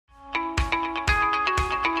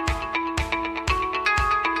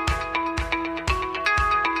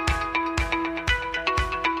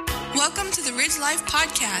Life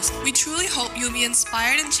podcast. We truly hope you'll be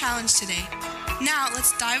inspired and challenged today. Now,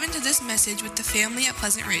 let's dive into this message with the family at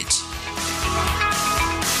Pleasant Ridge.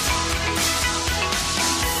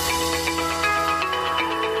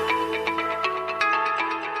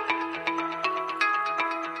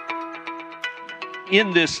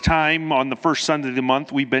 In this time, on the first Sunday of the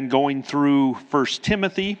month, we've been going through 1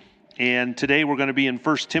 Timothy, and today we're going to be in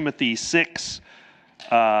 1 Timothy 6,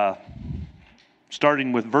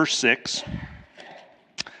 starting with verse 6.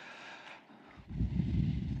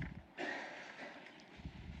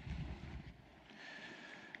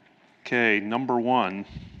 Okay, number 1.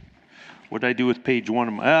 What did I do with page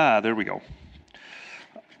 1? There we go.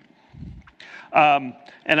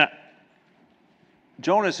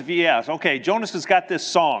 Jonas, if he asks, okay, Jonas has got this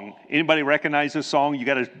song. Anybody recognize this song? You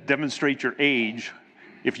got to demonstrate your age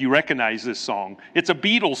if you recognize this song. It's a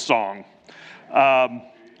Beatles song.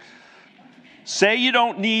 Say you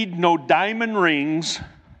don't need no diamond rings,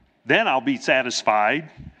 then I'll be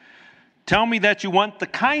satisfied. Tell me that you want the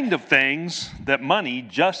kind of things that money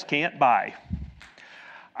just can't buy.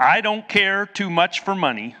 I don't care too much for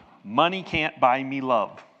money. Money can't buy me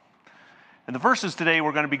love. And the verses today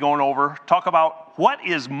we're going to be going over talk about what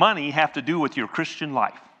does money have to do with your Christian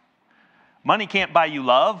life. Money can't buy you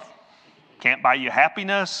love, can't buy you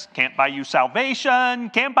happiness, can't buy you salvation,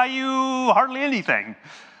 can't buy you hardly anything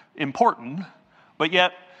important. But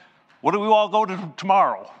yet, what do we all go to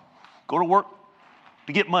tomorrow? Go to work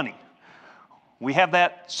to get money. We have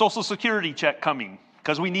that Social Security check coming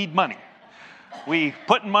because we need money. We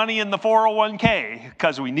put money in the 401k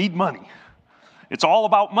because we need money. It's all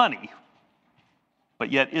about money.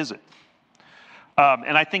 But yet, is it?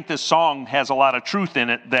 And I think this song has a lot of truth in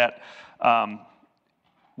it that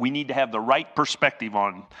we need to have the right perspective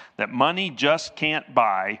on. That money just can't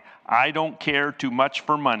buy. I don't care too much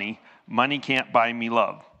for money. Money can't buy me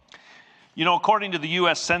love. You know, according to the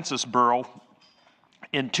U.S. Census Bureau,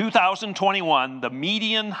 in 2021, the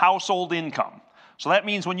median household income, so that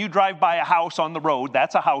means when you drive by a house on the road,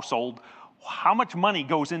 that's a household, how much money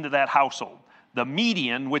goes into that household? The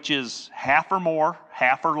median, which is half or more,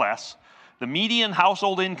 half or less, the median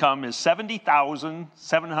household income is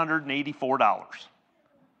 $70,784.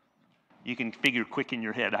 You can figure quick in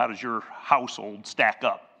your head, how does your household stack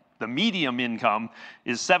up? The median income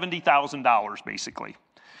is $70,000 basically.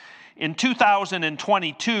 In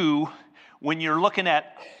 2022, when you're looking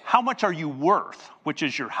at how much are you worth, which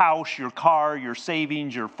is your house, your car, your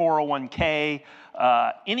savings, your 401k,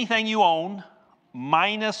 anything you own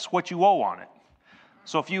minus what you owe on it.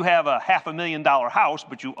 So if you have a $500,000 house,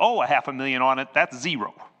 but you owe $500,000 on it, that's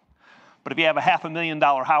zero. But if you have a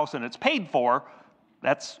 $500,000 house and it's paid for,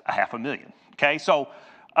 that's $500,000. Okay, so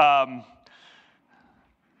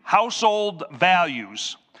household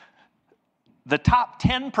values. The top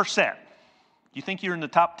 10%. You think you're in the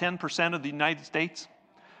top 10% of the United States?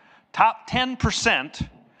 Top 10%,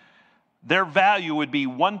 their value would be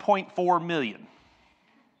 $1.4 million.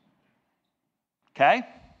 Okay?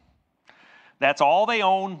 That's all they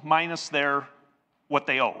own minus what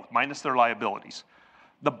they owe, minus their liabilities.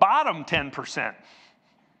 The bottom 10%,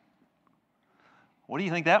 what do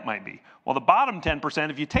you think that might be? Well, the bottom 10%,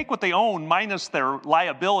 if you take what they own minus their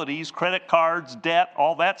liabilities, credit cards, debt,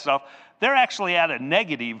 all that stuff, they're actually at a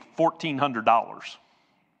negative $1,400.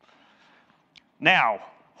 Now,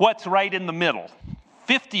 what's right in the middle?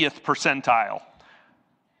 50th percentile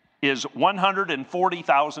is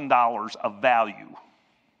 $140,000 of value.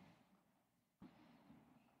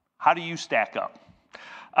 How do you stack up?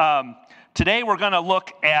 Today we're going to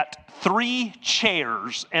look at 3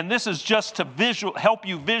 chairs, and this is just to help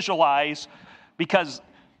you visualize, because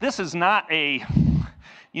this is not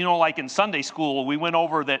like in Sunday school, we went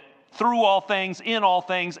over that through all things, in all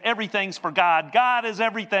things, everything's for God. God is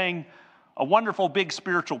everything, a wonderful big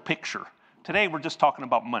spiritual picture. Today we're just talking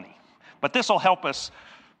about money. But this will help us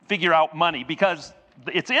figure out money because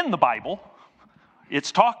it's in the Bible.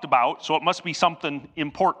 It's talked about, so it must be something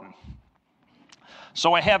important.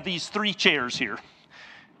 So I have these 3 chairs here.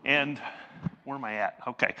 And where am I at?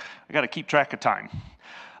 Okay, I got to keep track of time.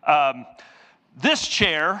 This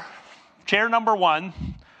chair number 1,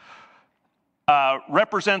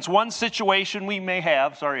 represents one situation we may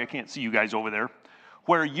have. Sorry, I can't see you guys over there.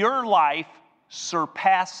 Where your life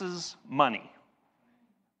surpasses money.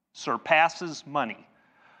 Surpasses money.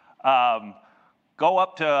 Go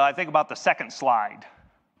up to, I think, about the second slide.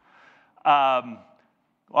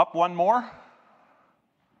 Up one more.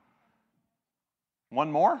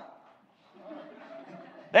 One more.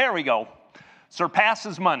 There we go.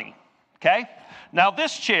 Surpasses money. Okay? Now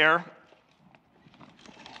this chair,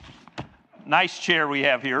 nice chair we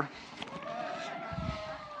have here.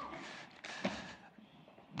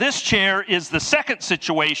 This chair is the second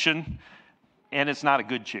situation, and it's not a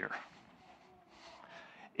good chair.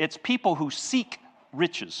 It's people who seek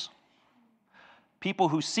riches, people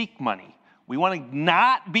who seek money. We want to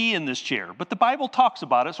not be in this chair, but the Bible talks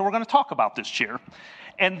about it, so we're going to talk about this chair.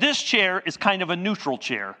 And this chair is kind of a neutral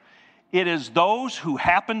chair. It is those who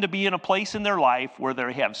happen to be in a place in their life where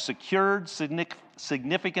they have secured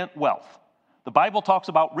significant wealth. The Bible talks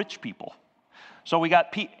about rich people. So we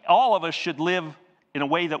got all of us should live in a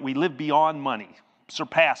way that we live beyond money,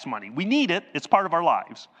 surpass money. We need it. It's part of our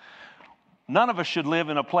lives. None of us should live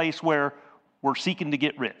in a place where we're seeking to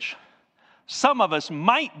get rich. Some of us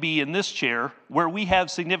might be in this chair where we have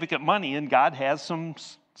significant money and God has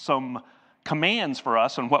some commands for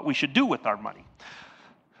us on what we should do with our money.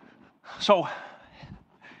 So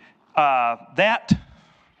that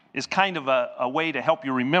is kind of a way to help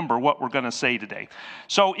you remember what we're going to say today.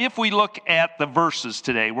 So if we look at the verses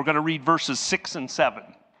today, we're going to read verses 6 and 7.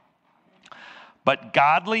 But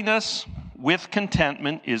godliness with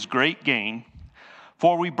contentment is great gain,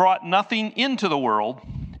 for we brought nothing into the world,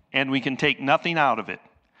 and we can take nothing out of it.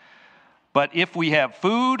 But if we have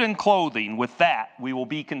food and clothing, with that we will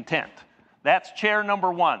be content. That's chair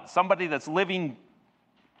number one, somebody that's living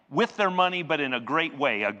with their money, but in a great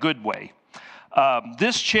way, a good way.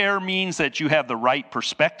 This chair means that you have the right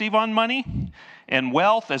perspective on money and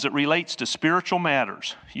wealth as it relates to spiritual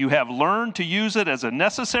matters. You have learned to use it as a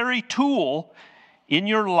necessary tool in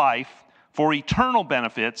your life for eternal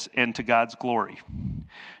benefits and to God's glory.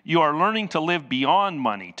 You are learning to live beyond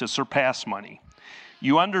money, to surpass money.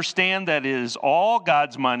 You understand that it is all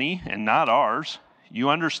God's money and not ours. You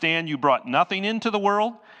understand you brought nothing into the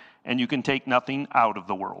world and you can take nothing out of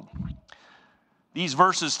the world. These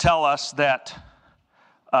verses tell us that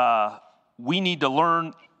we need to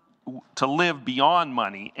learn to live beyond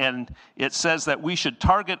money, and it says that we should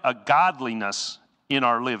target a godliness in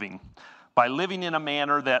our living by living in a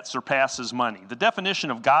manner that surpasses money. The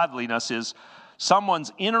definition of godliness is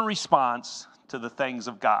someone's inner response to the things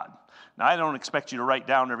of God. Now, I don't expect you to write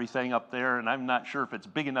down everything up there, and I'm not sure if it's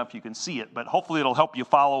big enough you can see it, but hopefully it'll help you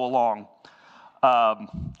follow along.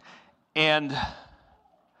 And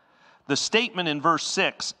the statement in verse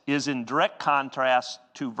 6 is in direct contrast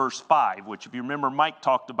to verse 5, which, if you remember, Mike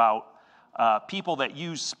talked about people that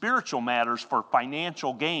use spiritual matters for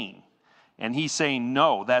financial gain. And he's saying,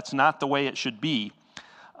 no, that's not the way it should be.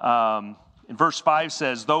 In verse 5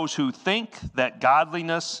 says, those who think that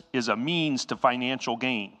godliness is a means to financial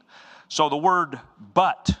gain. So the word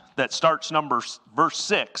but that starts verse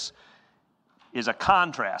 6 is a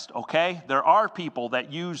contrast, okay? There are people that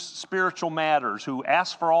use spiritual matters who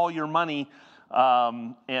ask for all your money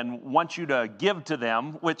and want you to give to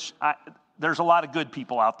them, there's a lot of good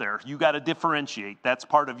people out there. You got to differentiate. That's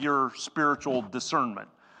part of your spiritual discernment.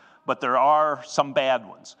 But there are some bad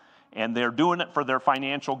ones, and they're doing it for their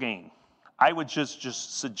financial gain. I would just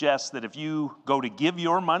suggest that if you go to give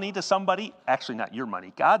your money to somebody, actually not your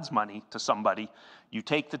money, God's money to somebody, you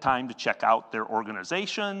take the time to check out their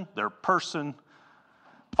organization, their person.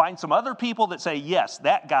 Find some other people that say, yes,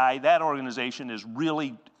 that guy, that organization is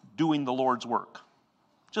really doing the Lord's work.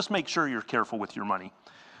 Just make sure you're careful with your money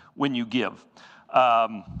when you give.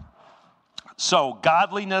 So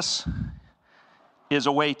godliness is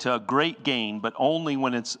a way to great gain, but only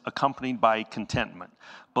when it's accompanied by contentment.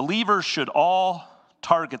 Believers should all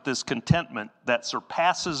target this contentment that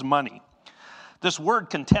surpasses money. This word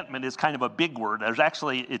contentment is kind of a big word.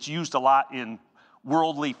 It's used a lot in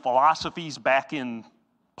worldly philosophies back in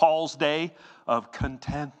Paul's day of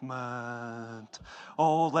contentment.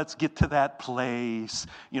 Oh, let's get to that place.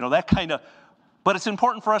 That kind of, but it's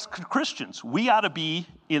important for us Christians. We ought to be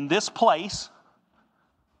in this place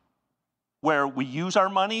where we use our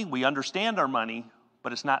money, we understand our money,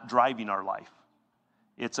 but it's not driving our life.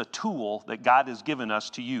 It's a tool that God has given us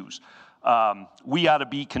to use. We ought to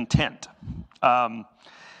be content.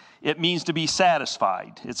 It means to be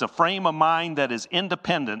satisfied. It's a frame of mind that is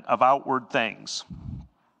independent of outward things.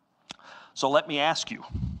 So let me ask you,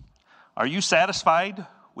 are you satisfied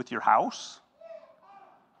with your house?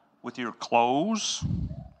 With your clothes?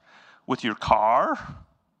 With your car?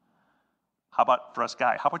 How about for us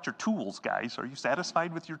guys? How about your tools, guys? Are you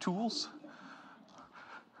satisfied with your tools?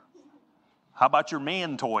 How about your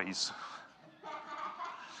man toys?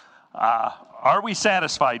 Are we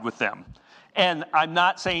satisfied with them? And I'm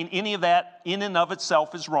not saying any of that in and of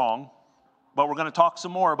itself is wrong, but we're going to talk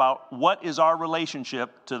some more about what is our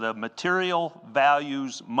relationship to the material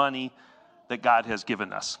values, money that God has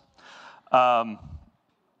given us.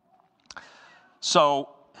 So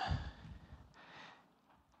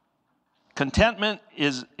Contentment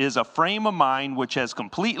is a frame of mind which is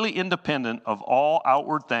completely independent of all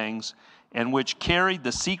outward things and which carried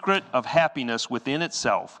the secret of happiness within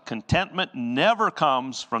itself. Contentment never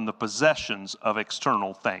comes from the possessions of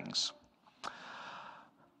external things.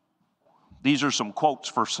 These are some quotes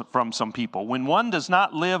from some people. When one does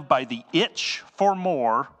not live by the itch for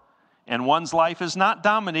more, and one's life is not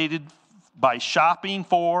dominated by shopping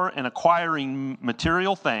for and acquiring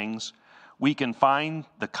material things, we can find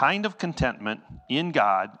the kind of contentment in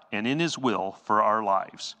God and in His will for our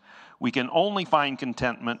lives. We can only find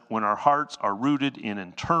contentment when our hearts are rooted in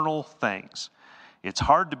internal things. It's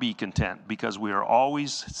hard to be content because we are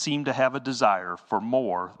always seem to have a desire for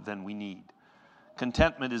more than we need.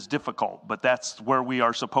 Contentment is difficult, but that's where we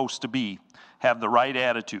are supposed to be, have the right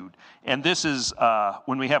attitude. And this is,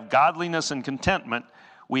 when we have godliness and contentment,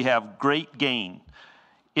 we have great gain.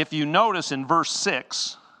 If you notice in verse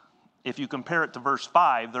 6, if you compare it to verse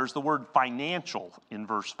 5, there's the word financial in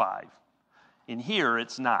verse 5. In here,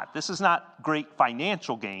 it's not. This is not great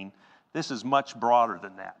financial gain. This is much broader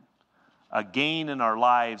than that. A gain in our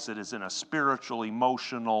lives that is in a spiritual,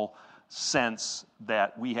 emotional sense,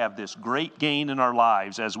 that we have this great gain in our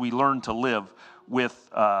lives as we learn to live with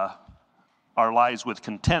our lives with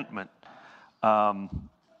contentment,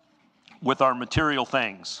 with our material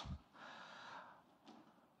things.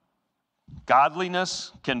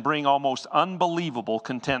 Godliness can bring almost unbelievable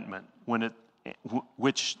contentment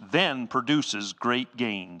which then produces great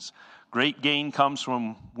gains. Great gain comes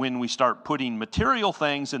from when we start putting material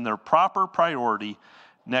things in their proper priority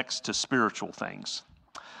next to spiritual things.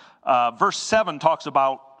 Verse 7 talks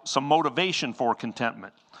about some motivation for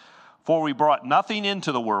contentment. For we brought nothing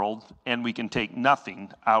into the world, and we can take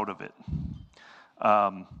nothing out of it.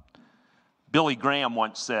 Billy Graham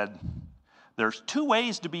once said, there's two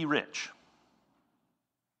ways to be rich.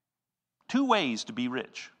 Two ways to be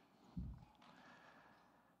rich.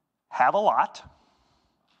 Have a lot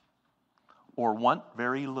or want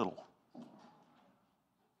very little.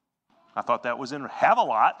 I thought that was interesting. Have a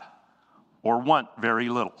lot or want very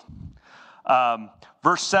little.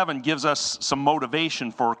 Verse 7 gives us some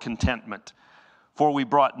motivation for contentment. For we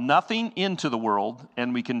brought nothing into the world,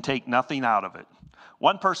 and we can take nothing out of it.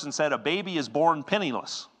 One person said a baby is born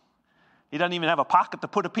penniless. He doesn't even have a pocket to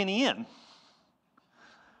put a penny in.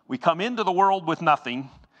 We come into the world with nothing,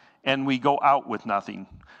 and we go out with nothing.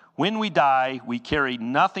 When we die, we carry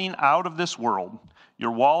nothing out of this world.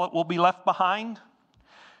 Your wallet will be left behind.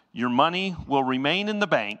 Your money will remain in the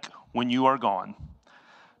bank when you are gone.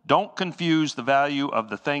 Don't confuse the value of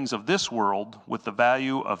the things of this world with the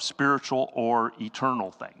value of spiritual or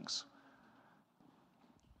eternal things.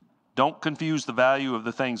 Don't confuse the value of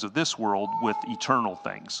the things of this world with eternal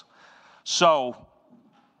things. So,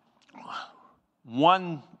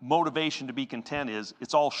 one motivation to be content is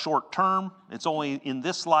it's all short term. It's only in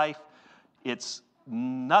this life. It's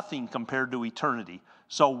nothing compared to eternity.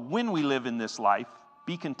 So when we live in this life,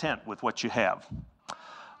 be content with what you have.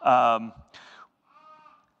 And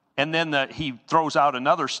then he throws out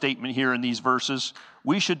another statement here in these verses.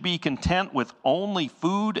 We should be content with only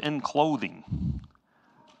food and clothing.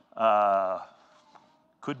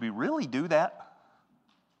 Could we really do that?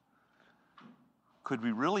 Could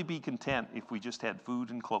we really be content if we just had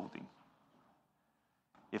food and clothing?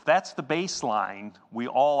 If that's the baseline, we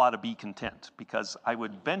all ought to be content, because I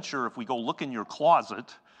would venture if we go look in your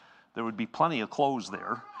closet, there would be plenty of clothes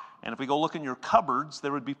there. And if we go look in your cupboards,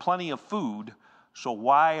 there would be plenty of food. So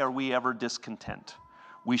why are we ever discontent?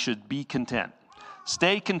 We should be content.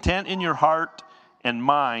 Stay content in your heart and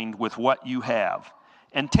mind with what you have.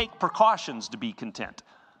 And take precautions to be content.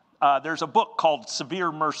 There's a book called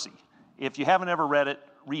Severe Mercy. If you haven't ever read it,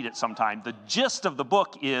 read it sometime. The gist of the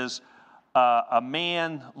book is a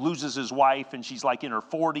man loses his wife, and she's like in her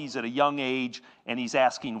 40s at a young age, and he's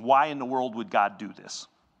asking, why in the world would God do this?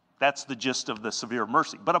 That's the gist of the Severe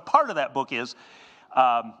Mercy. But a part of that book is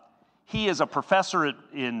he is a professor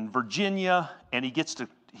in Virginia, and he gets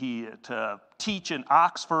to teach in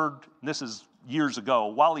Oxford. This is years ago.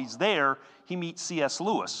 While he's there, he meets C.S.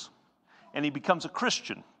 Lewis, and he becomes a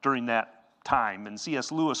Christian during that time, and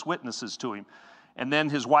C.S. Lewis witnesses to him. And then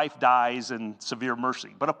his wife dies in Severe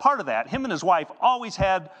Mercy. But a part of that, him and his wife always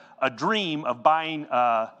had a dream of buying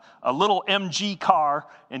a little MG car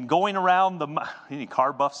and going around any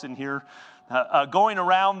car buffs in here? Going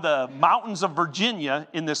around the mountains of Virginia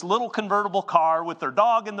in this little convertible car with their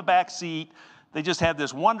dog in the back seat. They just had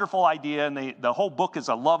this wonderful idea, and the whole book is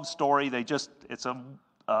a love story. It's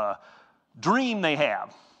a dream they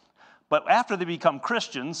have. But after they become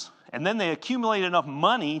Christians, and then they accumulate enough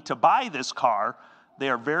money to buy this car, they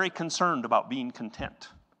are very concerned about being content.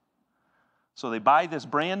 So they buy this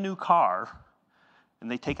brand new car,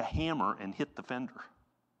 and they take a hammer and hit the fender.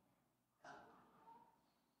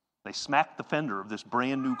 They smack the fender of this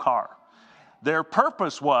brand new car. Their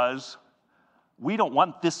purpose was, we don't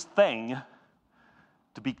want this thing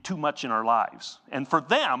to be too much in our lives. And for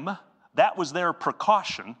them, that was their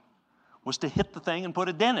precaution, was to hit the thing and put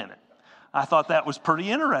a dent in it. I thought that was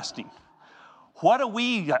pretty interesting. What do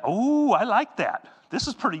we, I like that. This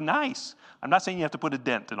is pretty nice. I'm not saying you have to put a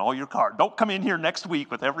dent in all your car. Don't come in here next week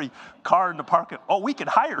with every car in the parking. We could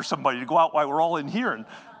hire somebody to go out while we're all in here and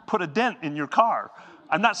put a dent in your car.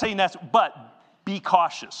 I'm not saying that's, but be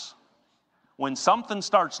cautious. When something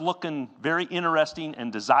starts looking very interesting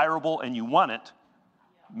and desirable and you want it,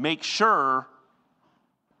 make sure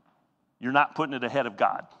you're not putting it ahead of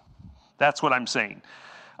God. That's what I'm saying.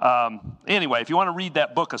 Anyway, if you want to read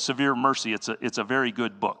that book, A Severe Mercy, it's a very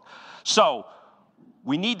good book. So,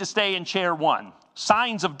 we need to stay in chair 1.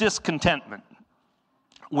 Signs of discontentment.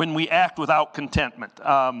 When we act without contentment.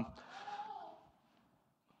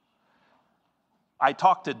 I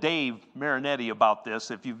talked to Dave Marinetti about this.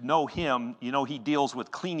 If you know him, you know he deals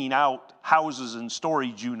with cleaning out houses and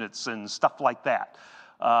storage units and stuff like that.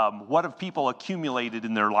 What have people accumulated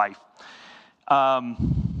in their life?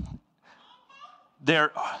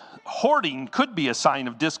 Their hoarding could be a sign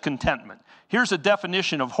of discontentment. Here's a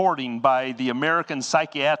definition of hoarding by the American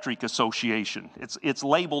Psychiatric Association. It's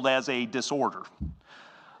labeled as a disorder.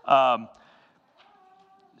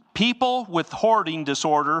 People with hoarding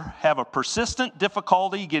disorder have a persistent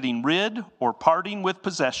difficulty getting rid or parting with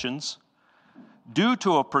possessions due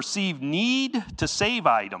to a perceived need to save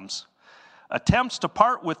items. Attempts to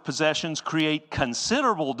part with possessions create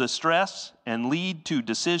considerable distress and lead to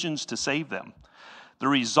decisions to save them. The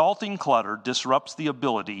resulting clutter disrupts the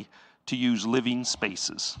ability to use living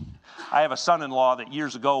spaces. I have a son-in-law that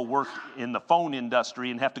years ago worked in the phone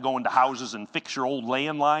industry and have to go into houses and fix your old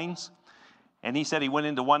landlines. And he said he went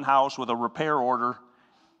into one house with a repair order.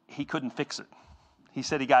 He couldn't fix it. He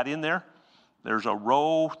said he got in there. There's a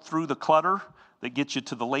row through the clutter that gets you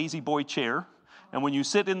to the lazy boy chair. And when you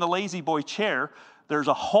sit in the lazy boy chair, there's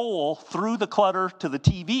a hole through the clutter to the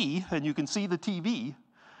TV, and you can see the TV.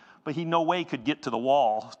 But he no way could get to the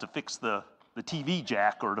wall to fix the TV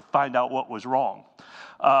jack or to find out what was wrong.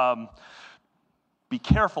 Be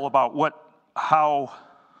careful about how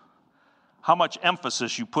much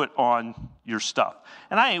emphasis you put on your stuff.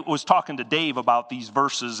 And I was talking to Dave about these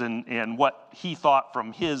verses and what he thought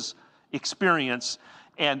from his experience.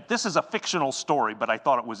 And this is a fictional story, but I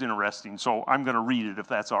thought it was interesting, so I'm going to read it if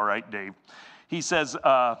that's all right, Dave. He says,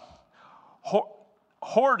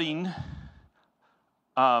 hoarding,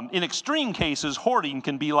 in extreme cases, hoarding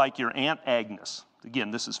can be like your Aunt Agnes.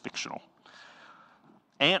 Again, this is fictional.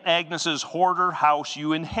 Aunt Agnes's hoarder house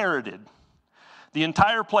you inherited. The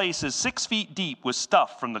entire place is 6 feet deep with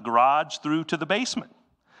stuff from the garage through to the basement.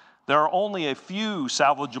 There are only a few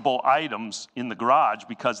salvageable items in the garage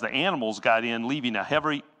because the animals got in, leaving a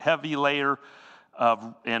heavy layer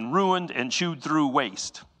of and ruined and chewed through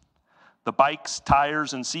waste. The bikes,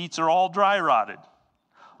 tires, and seats are all dry rotted.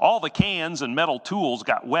 All the cans and metal tools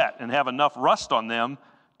got wet and have enough rust on them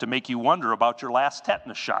to make you wonder about your last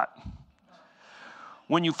tetanus shot.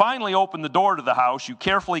 When you finally open the door to the house, you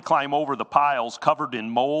carefully climb over the piles covered in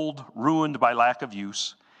mold, ruined by lack of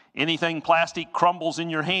use. Anything plastic crumbles in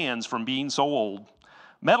your hands from being so old.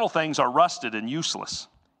 Metal things are rusted and useless.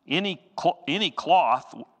 Any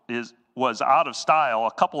cloth was out of style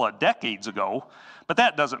a couple of decades ago, but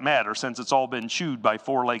that doesn't matter since it's all been chewed by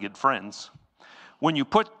four-legged friends. When you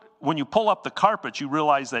pull up the carpet, you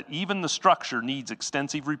realize that even the structure needs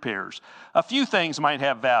extensive repairs. A few things might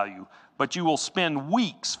have value, but you will spend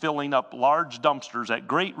weeks filling up large dumpsters at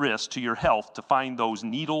great risk to your health to find those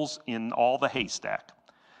needles in all the haystack.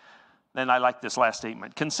 Then I like this last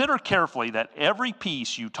statement. Consider carefully that every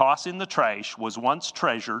piece you toss in the trash was once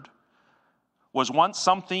treasured, was once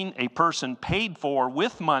something a person paid for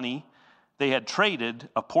with money they had traded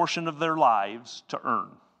a portion of their lives to earn.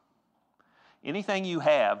 Anything you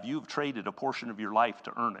have, you've traded a portion of your life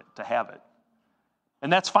to earn it, to have it.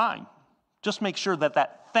 And that's fine. Just make sure that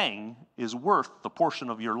that thing is worth the portion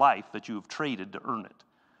of your life that you have traded to earn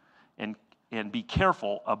it. And be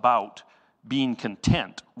careful about being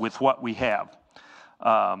content with what we have.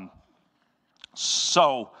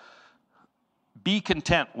 So, be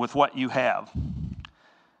content with what you have.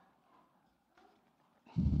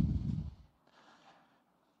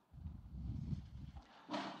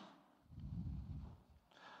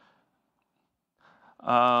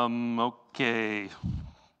 Okay,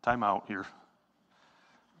 time out here.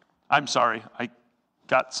 I'm sorry, I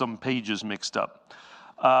got some pages mixed up.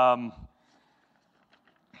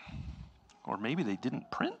 Or maybe they didn't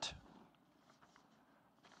print.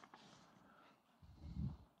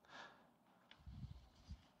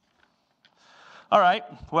 All right,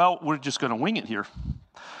 well, we're just going to wing it here.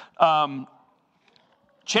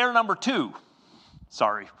 Chair number two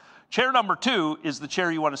is the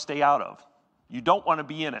chair you want to stay out of. You don't want to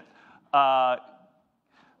be in it.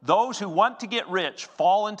 Those who want to get rich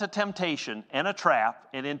fall into temptation and a trap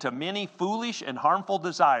and into many foolish and harmful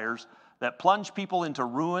desires that plunge people into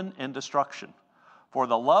ruin and destruction. For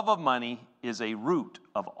the love of money is a root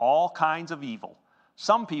of all kinds of evil.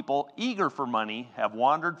 Some people, eager for money, have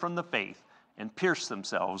wandered from the faith and pierced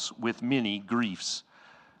themselves with many griefs.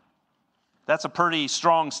 That's a pretty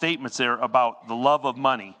strong statement there about the love of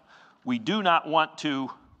money. We do not want to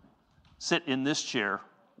sit in this chair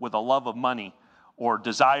with a love of money or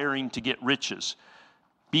desiring to get riches.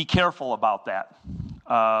 Be careful about that.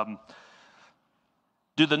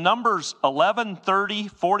 Do the numbers 11, 30,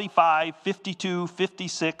 45, 52,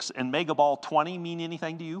 56, and Megaball 20 mean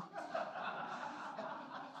anything to you?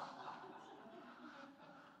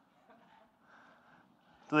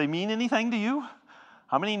 Do they mean anything to you?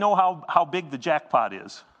 How many know how big the jackpot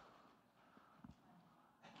is?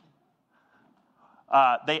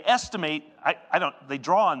 They estimate, they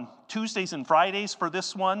draw on Tuesdays and Fridays for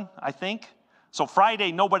this one, I think. So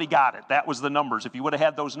Friday, nobody got it. That was the numbers. If you would have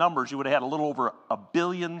had those numbers, you would have had a little over $1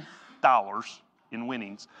 billion in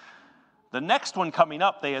winnings. The next one coming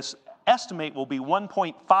up, they estimate will be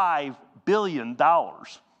 $1.5 billion. But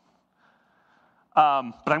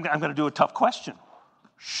I'm going to do a tough question.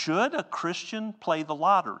 Should a Christian play the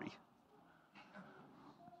lottery?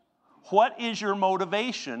 What is your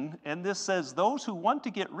motivation? And this says, those who want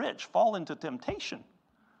to get rich fall into temptation.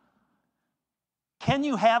 Can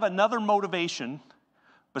you have another motivation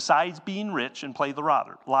besides being rich and play the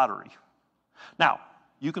lottery? Now,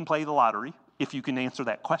 you can play the lottery if you can answer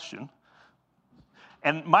that question.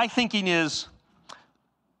 And my thinking is,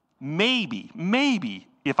 maybe,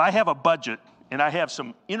 if I have a budget and I have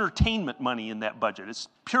some entertainment money in that budget, it's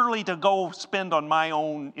purely to go spend on my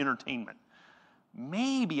own entertainment.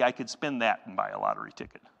 Maybe I could spend that and buy a lottery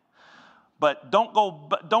ticket. But don't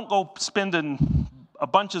go spending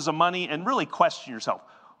bunches of money and really question yourself.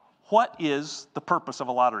 What is the purpose of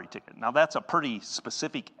a lottery ticket? Now, that's a pretty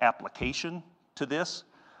specific application to this,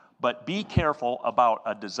 but be careful about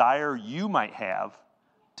a desire you might have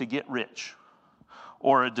to get rich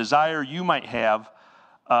or a desire you might have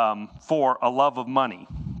for a love of money.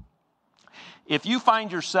 If you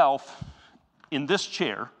find yourself in this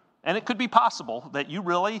chair, and it could be possible that you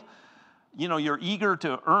really, you're eager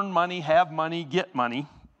to earn money, have money, get money.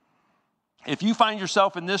 If you find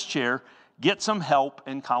yourself in this chair, get some help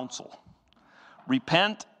and counsel.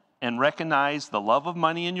 Repent and recognize the love of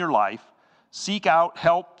money in your life. Seek out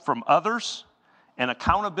help from others and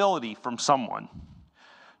accountability from someone.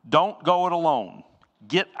 Don't go it alone.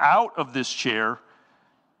 Get out of this chair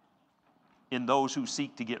in those who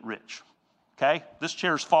seek to get rich. Okay? This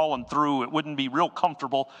chair's fallen through. It wouldn't be real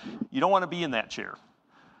comfortable. You don't want to be in that chair.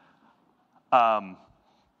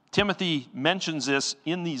 Timothy mentions this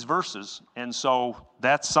in these verses, and so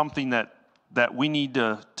that's something that we need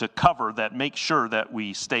to cover, that make sure that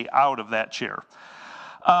we stay out of that chair.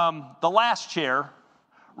 The last chair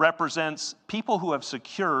represents people who have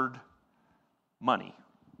secured money,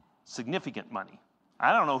 significant money.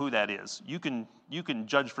 I don't know who that is. You can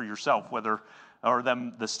judge for yourself whether, or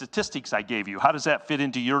the statistics I gave you, how does that fit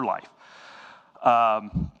into your life?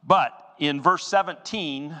 But in verse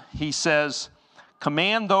 17, he says,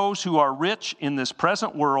 command those who are rich in this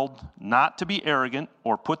present world not to be arrogant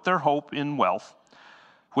or put their hope in wealth,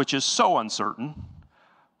 which is so uncertain,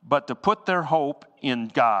 but to put their hope in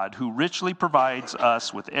God, who richly provides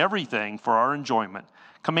us with everything for our enjoyment.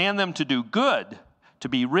 Command them to do good, to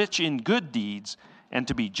be rich in good deeds, and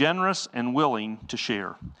to be generous and willing to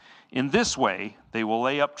share. In this way, they will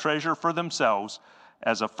lay up treasure for themselves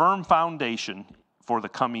as a firm foundation for the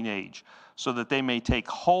coming age, so that they may take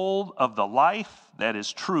hold of the life that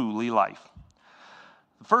is truly life.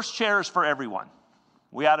 The first chair is for everyone.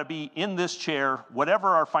 We ought to be in this chair, whatever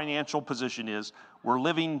our financial position is. We're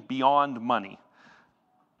living beyond money.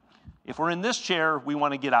 If we're in this chair, we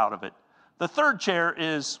want to get out of it. The third chair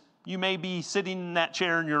is, you may be sitting in that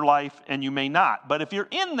chair in your life and you may not. But if you're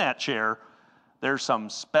in that chair, there's some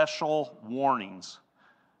special warnings.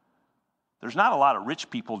 There's not a lot of rich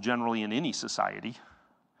people generally in any society.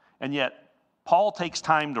 And yet, Paul takes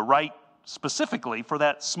time to write specifically for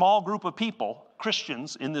that small group of people,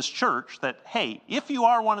 Christians in this church, that, hey, if you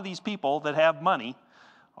are one of these people that have money,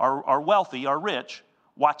 are wealthy, are rich,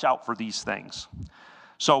 watch out for these things.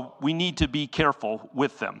 So we need to be careful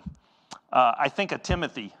with them. I think of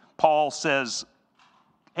Timothy. Paul says,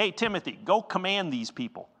 hey, Timothy, go command these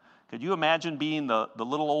people. Could you imagine being the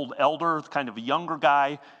little old elder, kind of a younger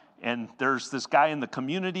guy, and there's this guy in the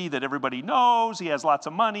community that everybody knows, he has lots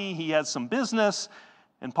of money, he has some business,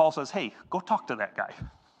 and Paul says, hey, go talk to that guy.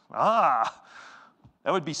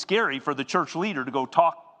 That would be scary for the church leader to go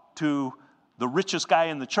talk to the richest guy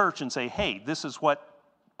in the church and say, hey, this is what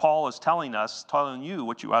Paul is telling you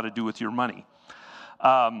what you ought to do with your money.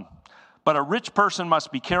 But a rich person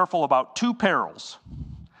must be careful about two perils: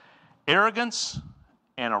 arrogance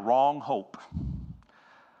and a wrong hope.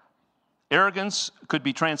 Arrogance could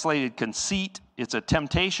be translated conceit. It's a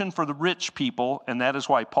temptation for the rich people, and that is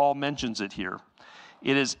why Paul mentions it here.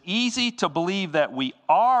 It is easy to believe that we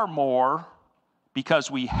are more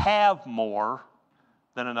because we have more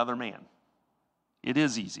than another man. It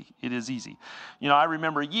is easy. It is easy. You know, I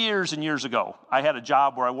remember years and years ago, I had a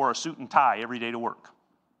job where I wore a suit and tie every day to work.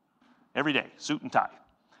 Every day, suit and tie.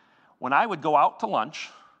 When I would go out to lunch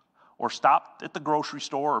or stop at the grocery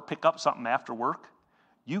store or pick up something after work,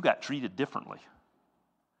 you got treated differently.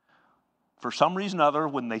 For some reason or other,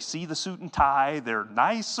 when they see the suit and tie, they're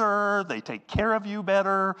nicer, they take care of you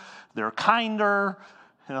better, they're kinder,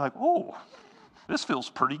 and they're like, oh, this feels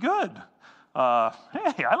pretty good.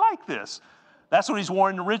 Hey, I like this. That's what he's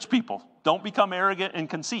warning the rich people. Don't become arrogant and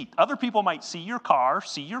conceit. Other people might see your car,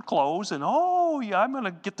 see your clothes, and, oh, yeah, I'm going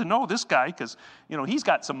to get to know this guy because, you know, he's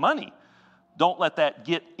got some money. Don't let that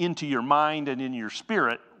get into your mind and in your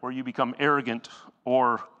spirit where you become arrogant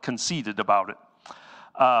or conceited about it.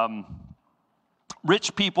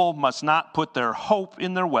 Rich people must not put their hope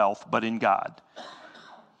in their wealth, but in God.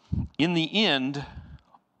 In the end,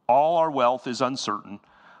 all our wealth is uncertain,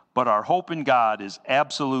 but our hope in God is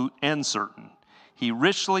absolute and certain. He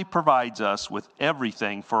richly provides us with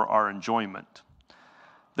everything for our enjoyment.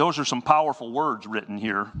 Those are some powerful words written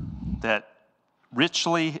here, that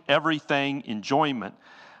richly, everything, enjoyment,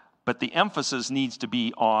 but the emphasis needs to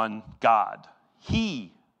be on God.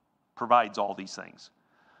 He provides all these things.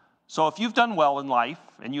 So if you've done well in life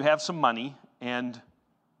and you have some money and,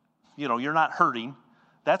 you know, you're not hurting,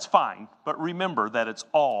 that's fine, but remember that it's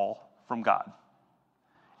all from God.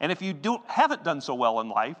 And if you haven't done so well in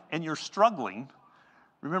life and you're struggling,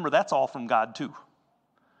 remember that's all from God too.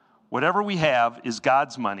 Whatever we have is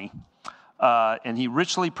God's money, and He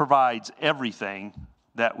richly provides everything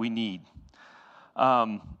that we need.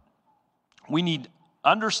 We need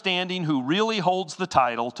understanding who really holds the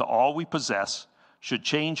title to all we possess should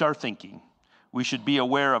change our thinking. We should be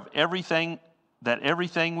aware of everything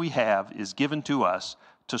we have is given to us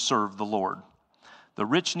to serve the Lord. The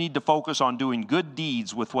rich need to focus on doing good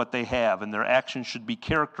deeds with what they have, and their actions should be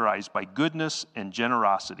characterized by goodness and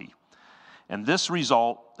generosity. And the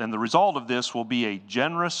result of this will be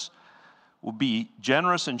generous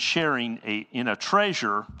in sharing in a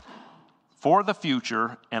treasure for the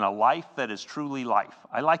future and a life that is truly life.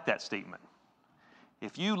 I like that statement.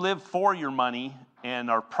 If you live for your money and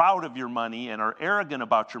are proud of your money and are arrogant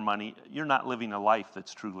about your money, you're not living a life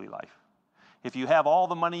that's truly life. If you have all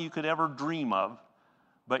the money you could ever dream of,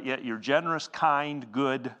 but yet you're generous, kind,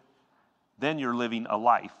 good, then you're living a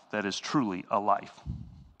life that is truly a life.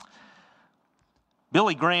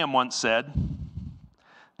 Billy Graham once said,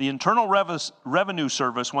 the Internal Revenue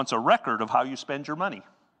Service wants a record of how you spend your money.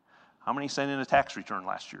 How many sent in a tax return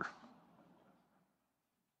last year?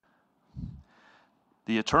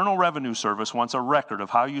 The Internal Revenue Service wants a record of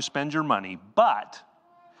how you spend your money, but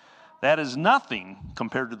that is nothing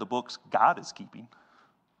compared to the books God is keeping.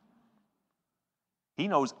 He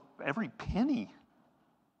knows every penny,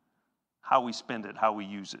 how we spend it, how we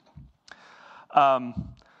use it.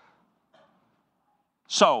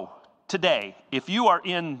 So, today, if you are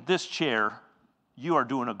in this chair, you are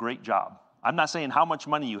doing a great job. I'm not saying how much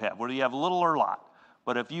money you have, whether you have little or a lot,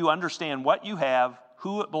 but if you understand what you have,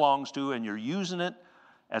 who it belongs to, and you're using it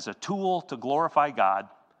as a tool to glorify God,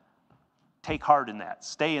 take heart in that.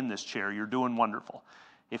 Stay in this chair. You're doing wonderful.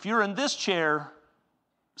 If you're in this chair,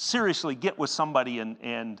 seriously get with somebody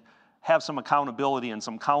and have some accountability and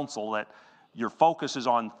some counsel that your focus is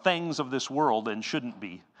on things of this world and shouldn't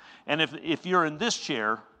be. And if you're in this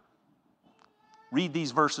chair, read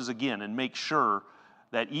these verses again and make sure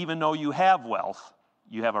that even though you have wealth,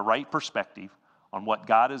 you have a right perspective on what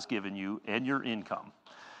God has given you and your income.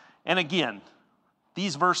 And again,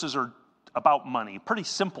 these verses are about money, pretty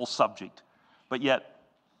simple subject, but yet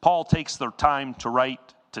Paul takes the time to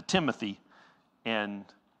write to Timothy, and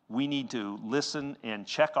we need to listen and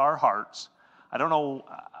check our hearts. I don't know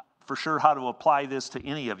for sure how to apply this to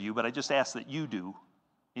any of you, but I just ask that you do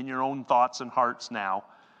in your own thoughts and hearts now.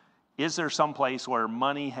 Is there some place where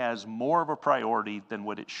money has more of a priority than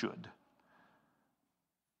what it should?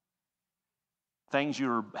 things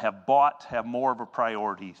you have bought have more of a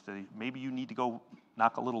priority. Maybe you need to go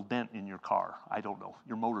knock a little dent in your car. I don't know,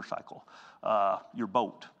 your motorcycle, your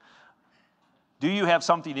boat. Do you have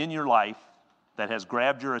something in your life that has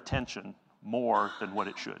grabbed your attention more than what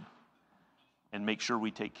it should? And make sure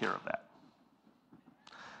we take care of that.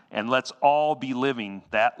 And let's all be living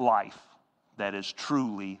that life that is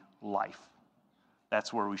truly life.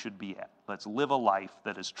 That's where we should be at. Let's live a life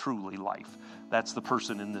that is truly life. That's the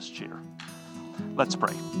person in this chair. Let's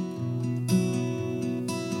pray.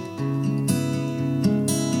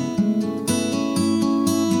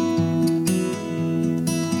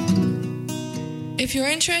 If you're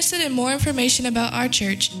interested in more information about our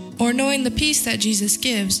church or knowing the peace that Jesus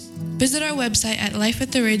gives, visit our website at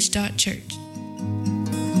lifeattheridge.church.